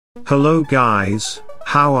Hello guys,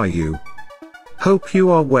 how are you? Hope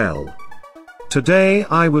you are well. Today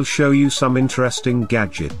I will show you some interesting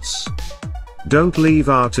gadgets. Don't leave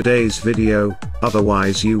our today's video,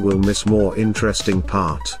 otherwise you will miss more interesting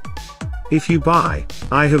part. If you buy,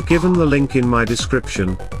 I have given the link in my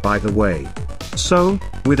description, by the way. So,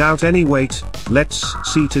 without any wait, let's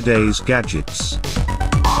see today's gadgets.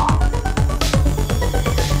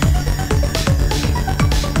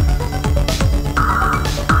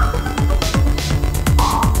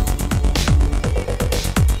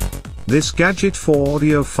 This gadget for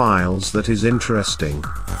audiophiles that is interesting.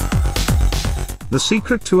 The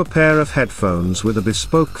secret to a pair of headphones with a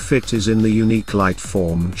bespoke fit is in the unique light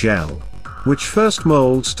form gel, which first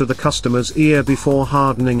molds to the customer's ear before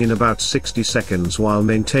hardening in about 60 seconds while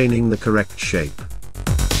maintaining the correct shape.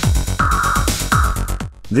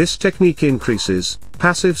 This technique increases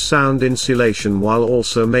passive sound insulation while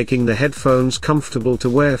also making the headphones comfortable to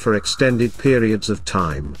wear for extended periods of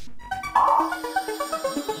time.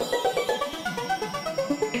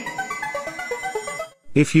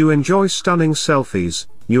 If you enjoy stunning selfies,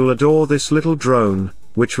 you'll adore this little drone,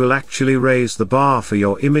 which will actually raise the bar for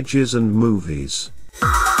your images and movies.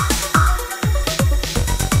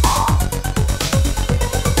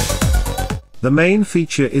 The main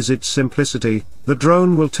feature is its simplicity. The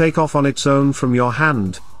drone will take off on its own from your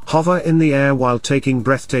hand, hover in the air while taking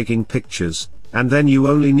breathtaking pictures, and then you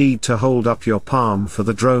only need to hold up your palm for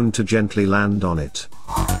the drone to gently land on it.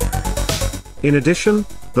 In addition,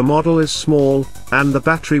 the model is small, and the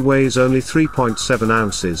battery weighs only 3.7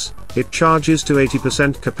 ounces, it charges to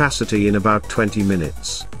 80% capacity in about 20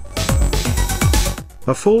 minutes.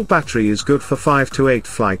 A full battery is good for 5 to 8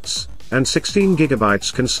 flights, and 16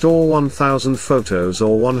 GB can store 1000 photos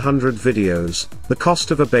or 100 videos, the cost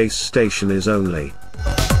of a base station is only.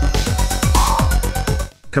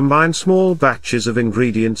 Combine small batches of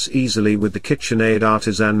ingredients easily with the KitchenAid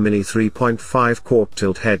Artisan Mini 3.5 quart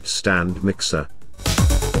tilt head stand mixer.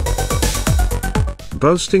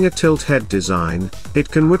 Boasting a tilt head design, it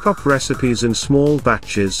can whip up recipes in small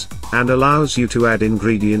batches, and allows you to add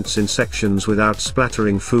ingredients in sections without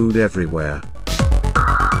splattering food everywhere.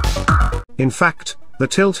 In fact, the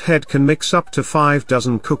tilt head can mix up to 5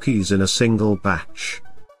 dozen cookies in a single batch.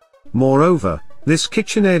 Moreover, this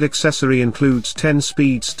KitchenAid accessory includes 10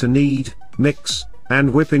 speeds to knead, mix,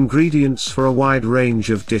 and whip ingredients for a wide range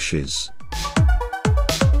of dishes.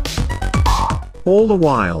 All the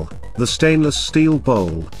while, the stainless steel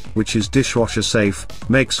bowl, which is dishwasher safe,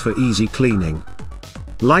 makes for easy cleaning.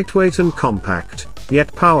 Lightweight and compact,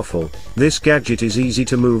 yet powerful, this gadget is easy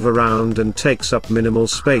to move around and takes up minimal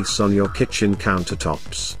space on your kitchen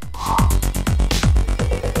countertops.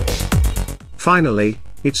 Finally,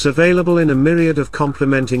 it's available in a myriad of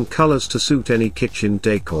complementing colors to suit any kitchen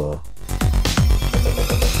decor.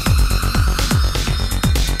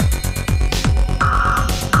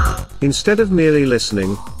 Instead of merely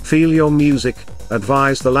listening, feel your music,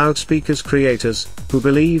 advise the loudspeaker's creators, who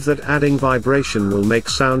believe that adding vibration will make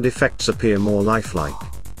sound effects appear more lifelike.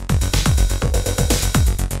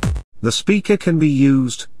 The speaker can be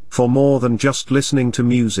used for more than just listening to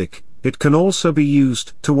music, it can also be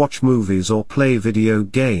used to watch movies or play video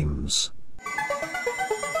games.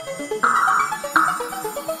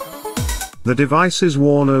 The device is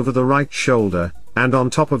worn over the right shoulder, and on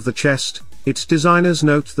top of the chest. Its designers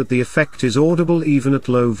note that the effect is audible even at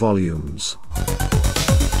low volumes.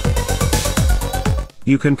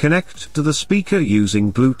 You can connect to the speaker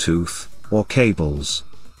using Bluetooth or cables.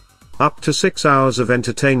 Up to 6 hours of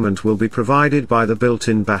entertainment will be provided by the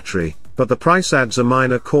built-in battery, but the price adds a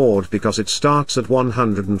minor chord because it starts at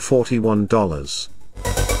 $141.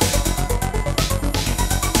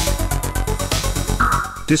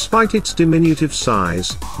 Despite its diminutive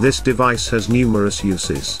size, this device has numerous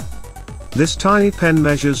uses. This tiny pen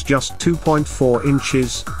measures just 2.4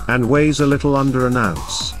 inches, and weighs a little under an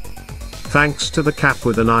ounce. Thanks to the cap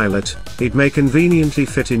with an eyelet, it may conveniently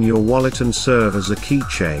fit in your wallet and serve as a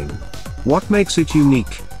keychain. What makes it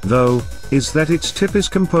unique, though, is that its tip is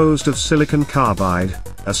composed of silicon carbide,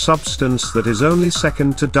 a substance that is only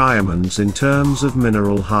second to diamonds in terms of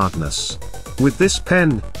mineral hardness. With this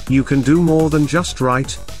pen, you can do more than just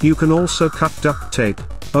write, you can also cut duct tape,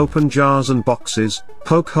 open jars and boxes,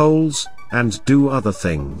 poke holes, and do other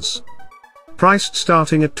things. Priced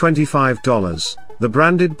starting at $25, the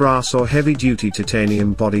branded brass or heavy-duty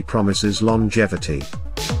titanium body promises longevity.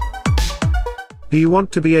 Do you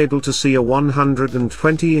want to be able to see a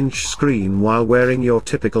 120-inch screen while wearing your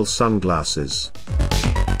typical sunglasses?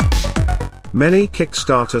 Many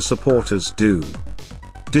Kickstarter supporters do.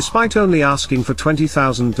 Despite only asking for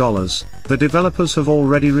 $20,000, the developers have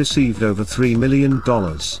already received over $3 million.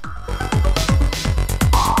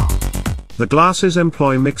 The glasses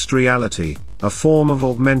employ mixed reality, a form of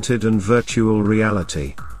augmented and virtual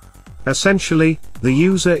reality. Essentially, the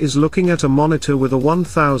user is looking at a monitor with a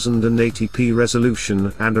 1080p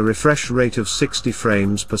resolution and a refresh rate of 60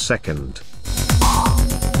 frames per second.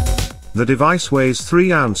 The device weighs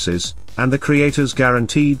 3 ounces, and the creators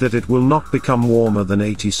guaranteed that it will not become warmer than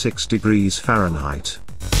 86 degrees Fahrenheit.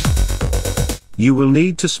 You will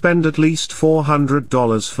need to spend at least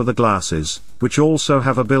 $400 for the glasses, which also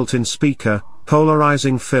have a built-in speaker,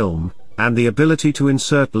 polarizing film, and the ability to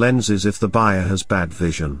insert lenses if the buyer has bad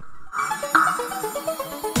vision.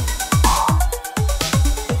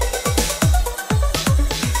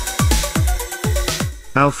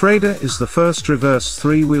 Alfreda is the first reverse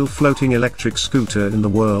 3-wheel floating electric scooter in the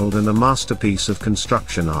world and a masterpiece of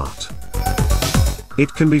construction art.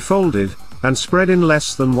 It can be folded and spread in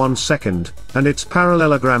less than 1 second, and its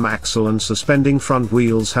parallelogram axle and suspending front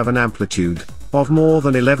wheels have an amplitude of more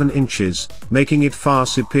than 11 inches, making it far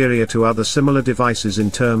superior to other similar devices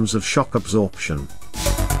in terms of shock absorption.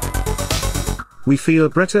 We feel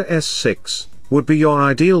Bretta S6 would be your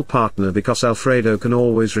ideal partner because Alfredo can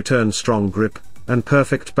always return strong grip and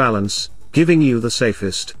perfect balance, giving you the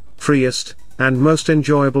safest, freest, and most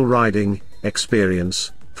enjoyable riding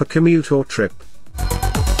experience for commute or trip.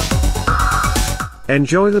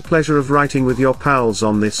 Enjoy the pleasure of writing with your pals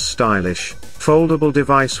on this stylish, foldable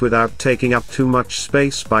device without taking up too much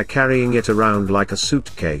space by carrying it around like a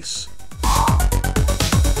suitcase.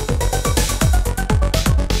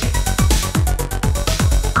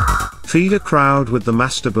 Feed a crowd with the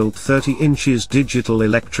Masterbuilt 30 inches digital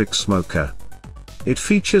electric smoker. It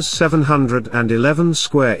features 711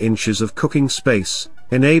 square inches of cooking space,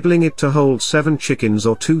 enabling it to hold 7 chickens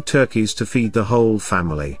or 2 turkeys to feed the whole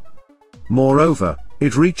family. Moreover,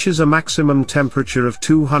 it reaches a maximum temperature of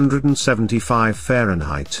 275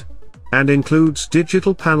 Fahrenheit. And includes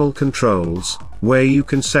digital panel controls, where you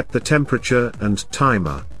can set the temperature and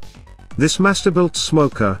timer. This Masterbuilt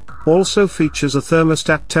smoker also features a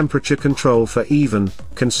thermostat temperature control for even,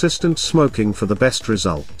 consistent smoking for the best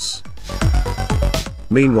results.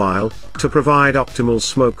 Meanwhile, to provide optimal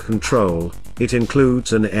smoke control, it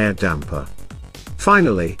includes an air damper.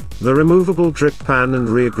 Finally, the removable drip pan and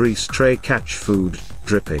rear grease tray catch food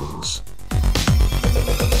drippings.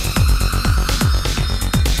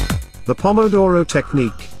 The Pomodoro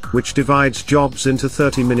technique, which divides jobs into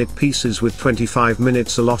 30-minute pieces with 25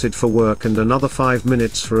 minutes allotted for work and another 5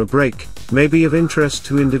 minutes for a break, may be of interest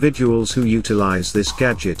to individuals who utilize this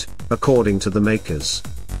gadget, according to the makers.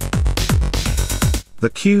 The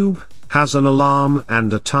Cube has an alarm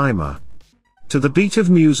and a timer. To the beat of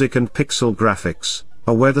music and pixel graphics,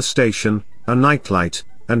 a weather station, a nightlight,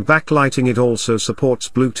 and backlighting. It also supports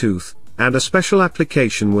Bluetooth, and a special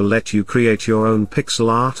application will let you create your own pixel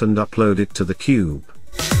art and upload it to the Cube.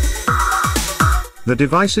 The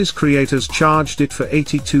device's creators charged it for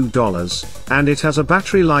 $82, and it has a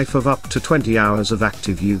battery life of up to 20 hours of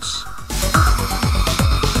active use.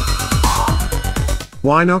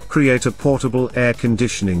 Why not create a portable air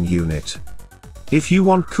conditioning unit? If you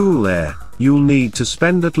want cool air, you'll need to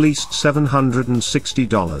spend at least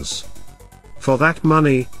 $760. For that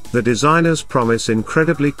money, the designers promise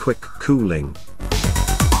incredibly quick cooling.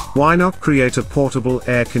 Why not create a portable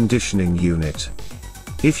air conditioning unit?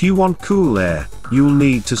 If you want cool air, you'll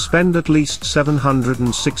need to spend at least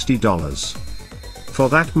 $760. For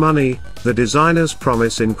that money, the designers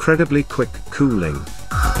promise incredibly quick cooling.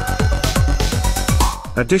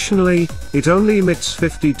 Additionally, it only emits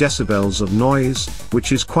 50 decibels of noise,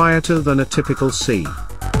 which is quieter than a typical C.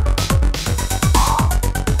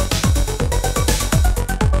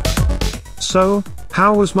 So,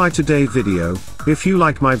 how was my today video? If you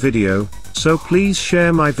like my video, so please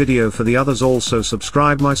share my video for the others. Also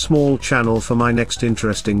subscribe my small channel for my next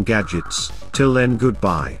interesting gadgets. Till then,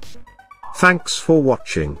 goodbye. Thanks for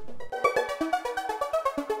watching.